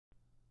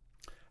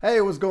Hey,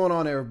 what's going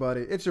on,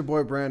 everybody? It's your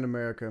boy Brand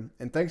America,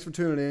 and thanks for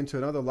tuning in to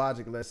another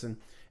Logic lesson.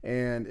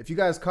 And if you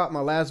guys caught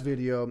my last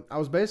video, I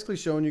was basically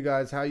showing you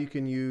guys how you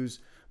can use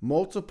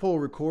multiple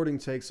recording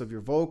takes of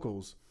your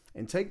vocals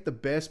and take the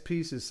best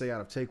pieces, say out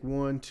of take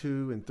 1,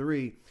 2, and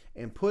 3,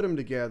 and put them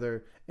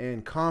together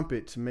and comp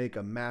it to make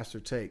a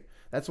master take.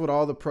 That's what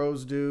all the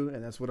pros do,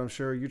 and that's what I'm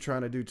sure you're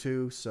trying to do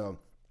too. So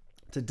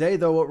today,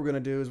 though, what we're going to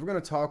do is we're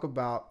going to talk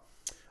about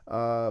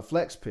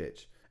flex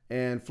pitch.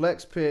 And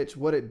flex pitch,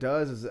 what it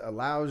does is it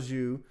allows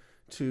you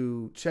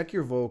to check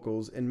your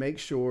vocals and make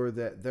sure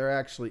that they're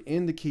actually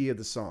in the key of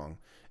the song.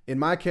 In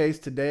my case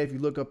today, if you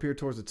look up here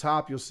towards the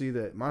top, you'll see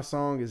that my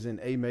song is in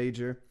A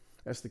major.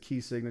 That's the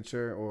key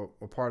signature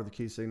or part of the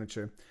key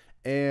signature.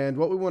 And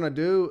what we want to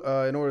do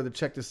in order to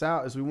check this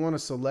out is we want to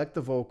select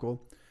the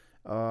vocal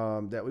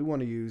that we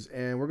want to use,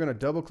 and we're going to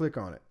double click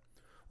on it.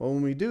 Well,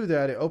 when we do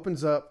that, it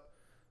opens up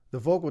the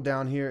vocal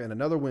down here in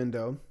another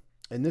window.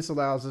 And this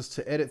allows us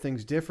to edit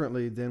things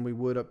differently than we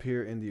would up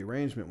here in the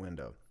arrangement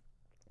window.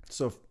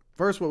 So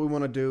first, what we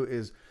want to do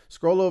is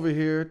scroll over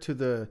here to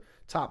the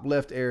top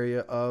left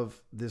area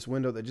of this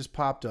window that just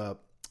popped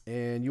up.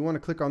 And you want to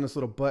click on this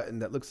little button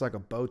that looks like a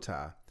bow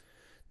tie.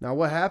 Now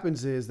what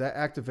happens is that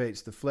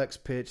activates the flex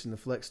pitch and the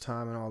flex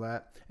time and all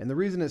that. And the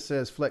reason it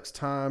says flex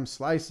time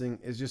slicing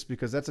is just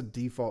because that's a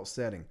default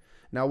setting.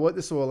 Now what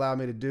this will allow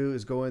me to do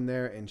is go in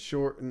there and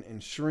shorten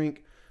and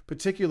shrink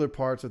particular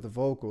parts of the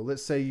vocal.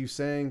 Let's say you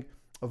sang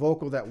a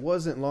vocal that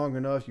wasn't long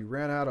enough, you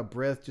ran out of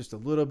breath just a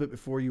little bit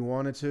before you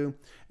wanted to,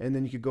 and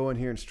then you could go in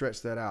here and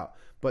stretch that out.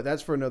 But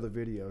that's for another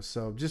video,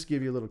 so just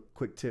give you a little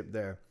quick tip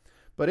there.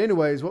 But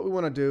anyways, what we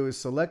want to do is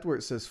select where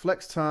it says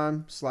flex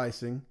time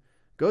slicing,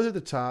 go to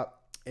the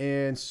top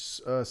and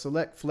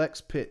select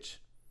flex pitch.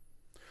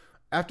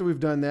 After we've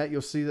done that,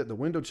 you'll see that the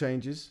window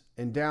changes,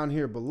 and down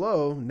here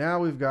below, now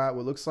we've got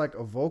what looks like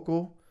a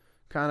vocal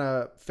kind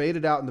of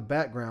faded out in the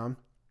background,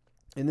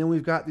 and then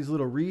we've got these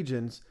little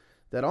regions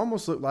that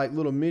almost look like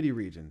little MIDI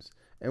regions.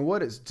 And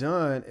what it's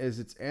done is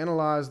it's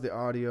analyzed the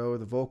audio,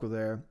 the vocal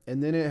there,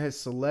 and then it has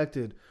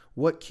selected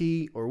what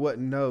key or what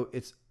note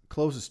it's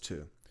closest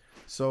to.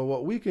 So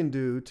what we can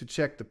do to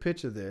check the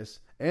pitch of this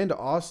and to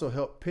also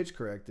help pitch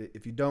correct it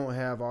if you don't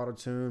have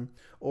auto-tune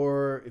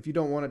or if you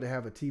don't want it to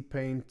have a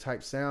T-Pain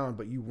type sound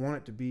but you want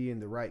it to be in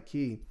the right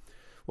key,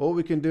 what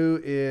we can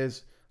do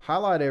is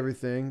highlight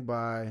everything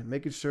by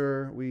making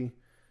sure we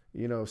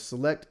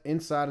select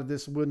inside of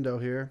this window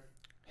here,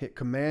 hit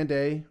Command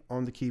A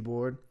on the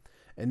keyboard.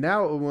 And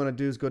now what we want to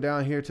do is go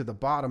down here to the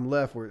bottom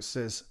left where it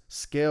says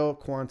Scale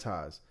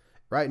Quantize.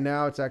 Right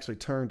now it's actually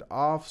turned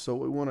off. So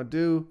what we want to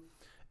do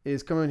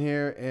is come in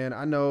here, and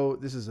I know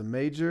this is a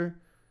major,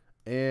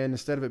 and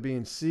instead of it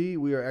being C,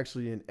 we are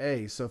actually in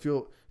A. So if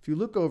you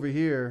look over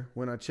here,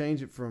 when I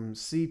change it from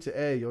C to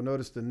A, you'll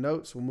notice the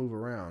notes will move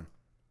around.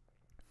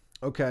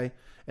 Okay,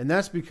 and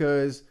that's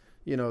because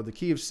the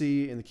key of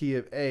C and the key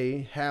of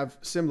A have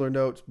similar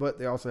notes, but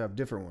they also have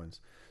different ones.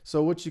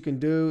 So what you can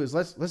do is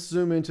let's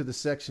zoom into the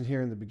section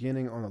here in the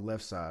beginning on the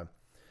left side.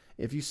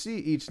 If you see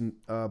each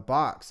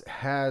box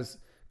has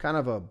kind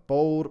of a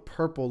bold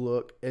purple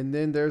look, and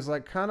then there's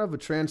like kind of a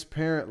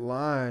transparent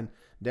line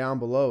down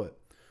below it.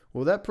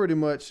 Well, that pretty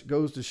much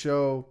goes to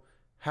show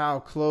how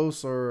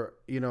close or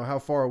how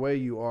far away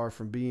you are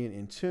from being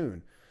in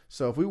tune.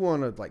 So if we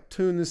want to like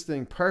tune this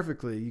thing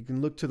perfectly, you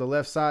can look to the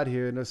left side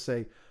here and let's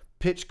say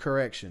pitch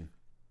correction.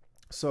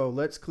 So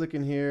let's click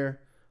in here,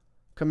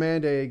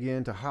 Command A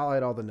again to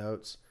highlight all the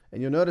notes.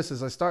 And you'll notice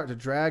as I start to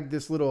drag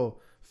this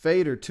little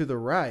fader to the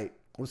right,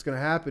 what's going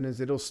to happen is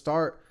it'll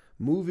start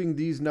moving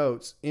these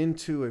notes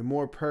into a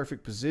more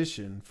perfect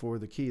position for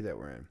the key that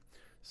we're in.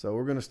 So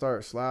we're going to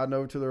start sliding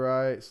over to the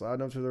right,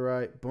 sliding over to the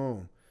right,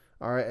 boom.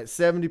 All right, at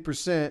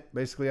 70%,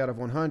 basically out of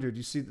 100,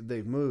 you see that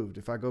they've moved.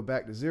 If I go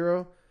back to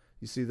 0,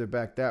 you see they're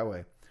back that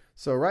way.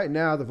 So right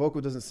now the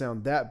vocal doesn't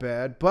sound that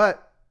bad,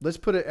 but let's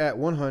put it at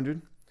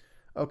 100.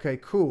 Okay,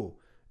 cool.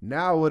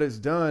 Now what it's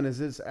done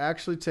is it's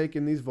actually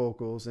taken these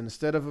vocals, and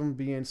instead of them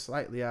being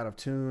slightly out of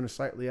tune or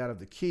slightly out of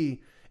the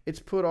key,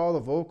 it's put all the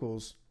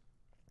vocals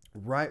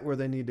right where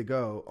they need to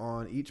go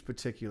on each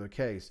particular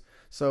case.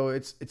 So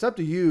it's up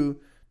to you,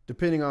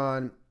 depending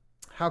on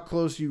how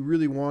close you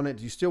really want it.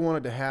 Do you still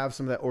want it to have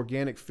some of that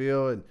organic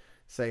feel and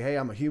say, hey,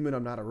 I'm a human,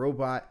 I'm not a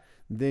robot?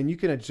 Then you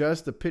can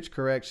adjust the pitch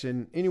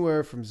correction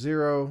anywhere from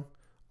 0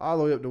 all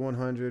the way up to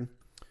 100.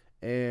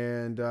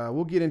 And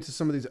we'll get into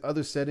some of these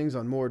other settings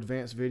on more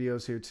advanced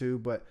videos here too.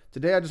 But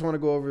today I just want to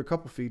go over a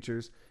couple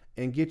features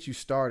and get you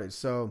started.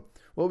 So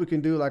what we can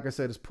do, like I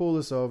said, is pull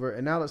this over.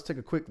 And now let's take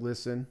a quick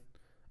listen.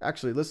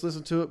 Actually, let's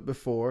listen to it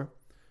before.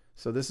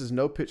 So this is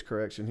no pitch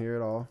correction here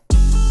at all.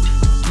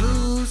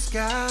 Blue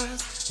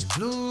skies and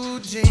blue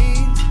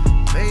jeans.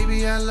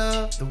 Baby, I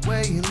love the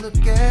way you look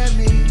at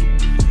me.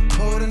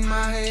 Holding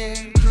my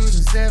hand,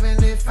 cruising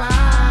 75.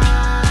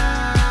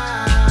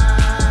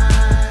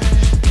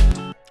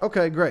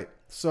 Okay, great.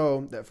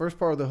 So that first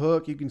part of the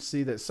hook, you can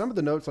see that some of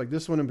the notes, like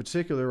this one in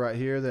particular right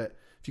here, that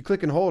if you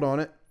click and hold on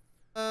it,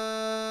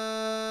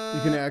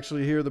 you can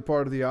actually hear the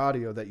part of the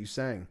audio that you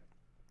sang.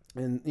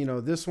 And, you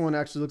know, this one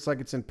actually looks like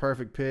it's in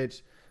perfect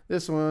pitch.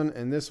 This one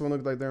and this one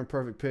look like they're in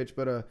perfect pitch,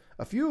 but a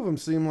few of them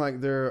seem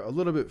like they're a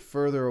little bit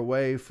further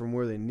away from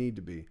where they need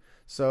to be.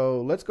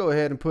 So let's go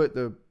ahead and put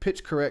the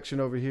pitch correction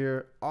over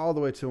here all the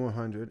way to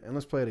 100, and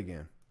let's play it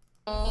again.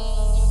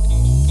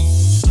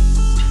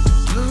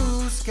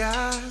 Blue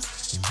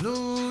skies and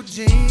blue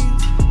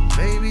jeans,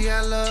 baby,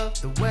 I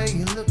love the way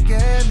you look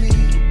at me,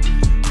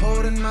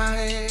 holding my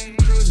hand,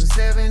 cruising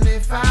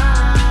 75.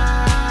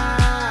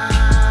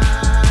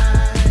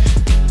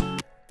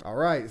 All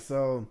right,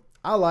 so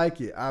I like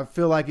it. I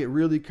feel like it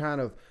really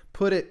kind of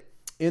put it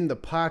in the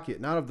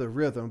pocket, not of the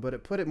rhythm, but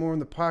it put it more in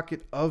the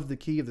pocket of the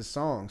key of the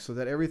song, so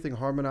that everything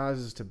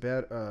harmonizes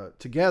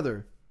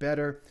together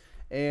better.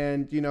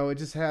 And, you know, it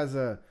just has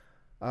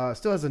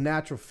still has a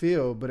natural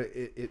feel, but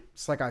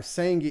it's like I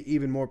sang it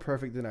even more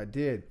perfect than I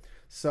did.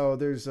 So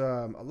there's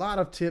a lot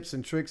of tips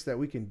and tricks that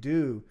we can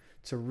do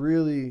to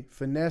really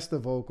finesse the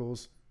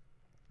vocals.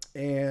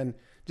 And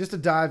just to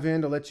dive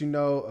in to let you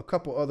know a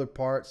couple other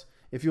parts.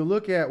 If you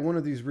look at one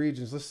of these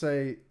regions, let's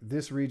say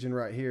this region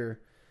right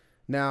here.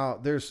 Now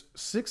there's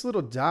 6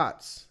 little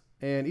dots,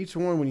 and each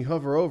one, when you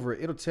hover over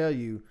it, it'll tell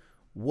you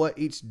what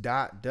each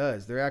dot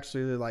does. They're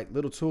actually like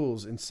little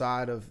tools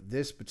inside of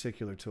this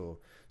particular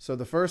tool. So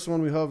the first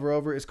one we hover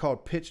over is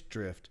called pitch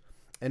drift.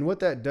 And what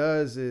that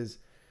does is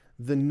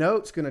the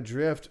note's going to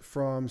drift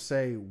from,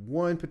 say,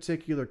 one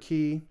particular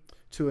key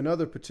to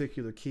another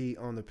particular key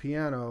on the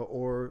piano,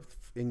 or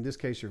in this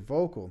case, your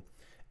vocal.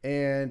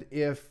 And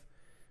if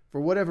for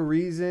whatever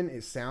reason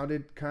it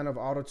sounded kind of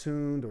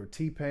auto-tuned or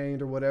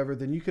T-pained or whatever,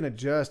 then you can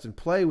adjust and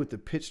play with the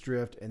pitch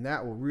drift, and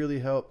that will really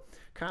help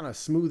kind of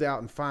smooth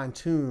out and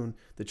fine-tune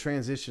the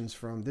transitions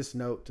from this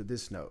note to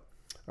this note.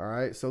 All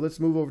right, so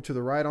let's move over to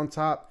the right on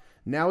top.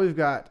 Now we've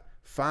got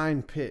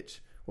fine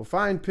pitch. Well,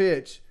 fine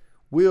pitch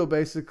will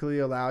basically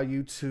allow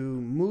you to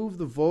move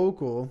the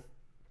vocal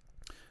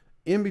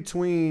in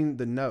between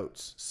the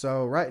notes.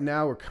 So right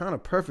now we're kind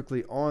of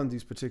perfectly on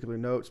these particular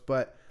notes,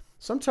 but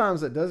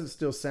sometimes that doesn't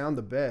still sound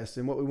the best,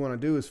 and what we want to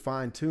do is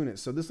fine tune it.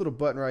 So this little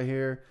button right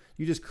here,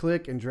 you just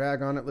click and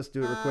drag on it. Let's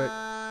do it real quick.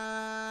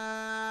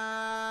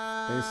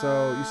 And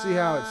so you see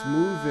how it's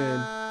moving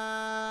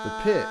the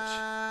pitch,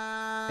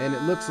 and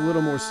it looks a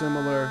little more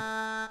similar.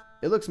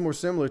 It looks more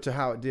similar to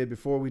how it did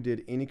before we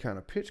did any kind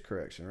of pitch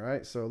correction,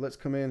 right? So let's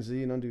Command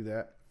Z and undo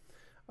that.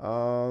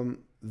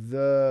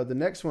 The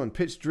next one,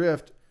 pitch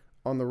drift,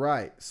 on the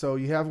right. So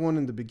you have one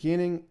in the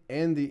beginning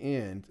and the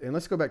end. And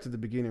let's go back to the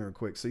beginning real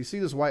quick. So you see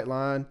this white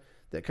line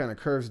that kind of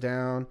curves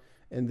down,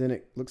 and then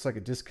it looks like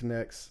it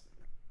disconnects,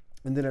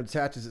 and then it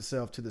attaches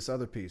itself to this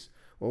other piece.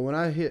 Well, when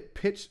I hit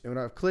pitch, when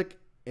I click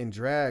and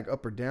drag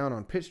up or down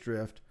on pitch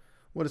drift,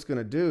 what it's going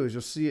to do is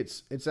you'll see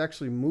it's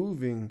actually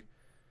moving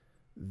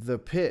the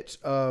pitch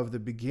of the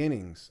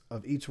beginnings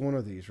of each one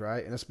of these,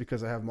 right? And that's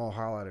because I have them all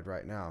highlighted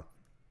right now.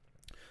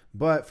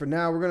 But for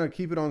now, we're going to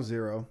keep it on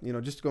 0, you know,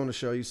 just going to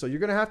show you. So you're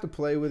going to have to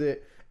play with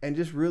it and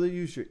just really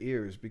use your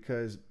ears,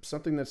 because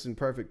something that's in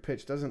perfect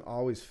pitch doesn't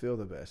always feel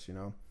the best, you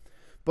know.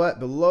 But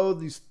below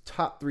these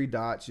top 3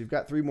 dots, you've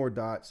got 3 more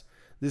dots.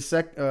 This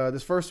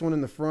first one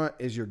in the front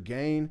is your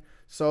gain.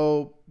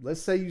 So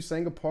let's say you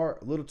sang a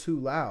part a little too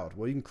loud.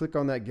 Well, you can click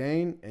on that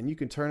gain and you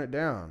can turn it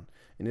down.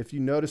 And if you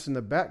notice in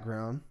the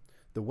background,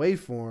 the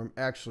waveform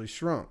actually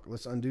shrunk.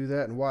 Let's undo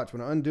that and watch.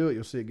 When I undo it,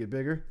 you'll see it get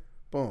bigger.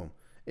 Boom.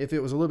 If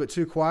it was a little bit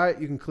too quiet,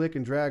 you can click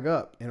and drag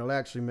up, and it'll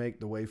actually make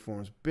the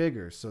waveforms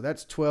bigger. So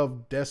that's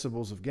 12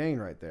 decibels of gain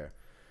right there.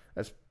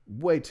 That's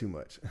way too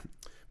much.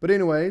 But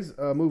anyways,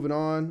 moving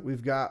on,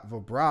 we've got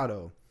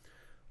vibrato.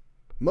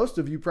 Most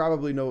of you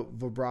probably know what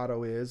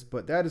vibrato is,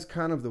 but that is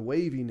kind of the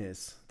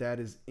waviness that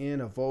is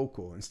in a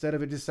vocal. Instead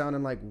of it just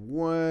sounding like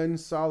one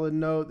solid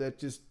note that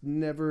just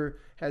never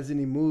has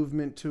any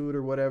movement to it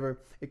or whatever,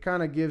 it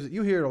kind of gives it,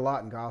 you hear it a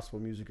lot in gospel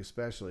music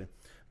especially,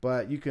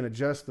 but you can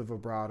adjust the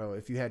vibrato.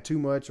 If you had too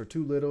much or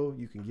too little,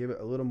 you can give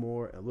it a little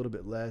more, a little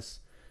bit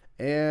less.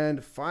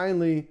 And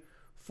finally,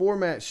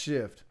 format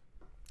shift.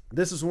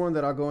 This is one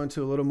that I'll go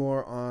into a little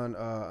more on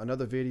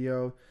another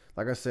video.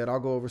 Like I said, I'll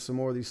go over some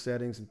more of these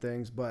settings and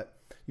things, but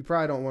you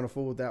probably don't want to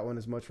fool with that one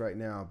as much right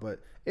now.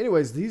 But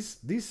anyways,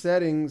 these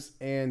settings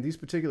and these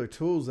particular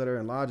tools that are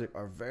in Logic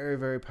are very,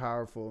 very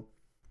powerful.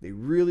 They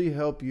really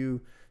help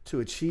you to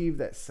achieve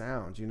that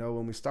sound. You know,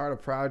 when we start a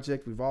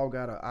project, we've all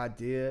got an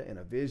idea and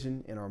a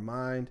vision in our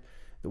mind,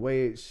 the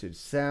way it should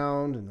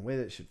sound and the way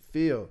that it should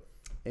feel.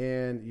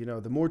 And, you know,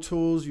 the more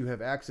tools you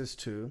have access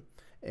to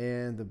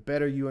and the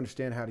better you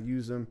understand how to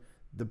use them,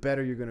 the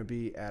better you're going to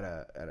be at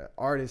an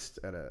artist,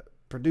 at a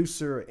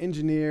producer,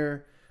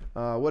 engineer,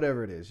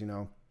 whatever it is, you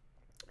know.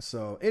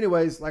 So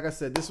anyways, like I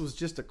said, this was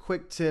just a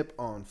quick tip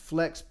on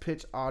Flex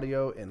Pitch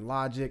Audio in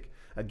Logic.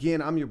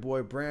 Again, I'm your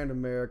boy, Brand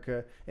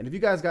America. And if you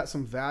guys got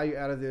some value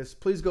out of this,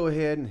 please go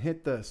ahead and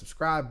hit the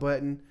subscribe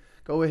button.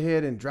 Go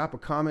ahead and drop a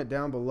comment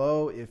down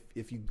below.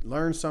 If you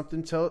learned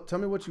something, tell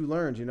me what you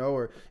learned, you know,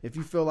 or if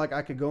you feel like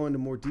I could go into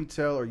more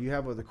detail or you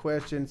have other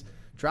questions,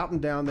 drop them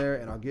down there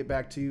and I'll get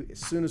back to you as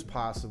soon as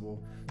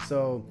possible.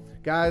 So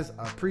guys,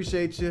 I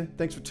appreciate you.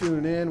 Thanks for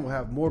tuning in. We'll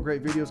have more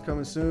great videos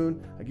coming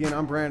soon. Again,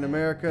 I'm Brandon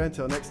America.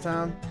 Until next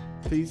time,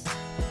 peace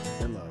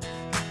and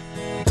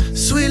love.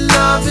 Sweet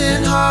love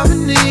and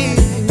harmony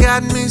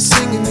got me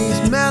singing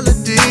these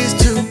melodies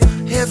to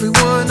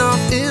everyone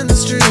off in the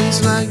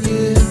streets like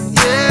you.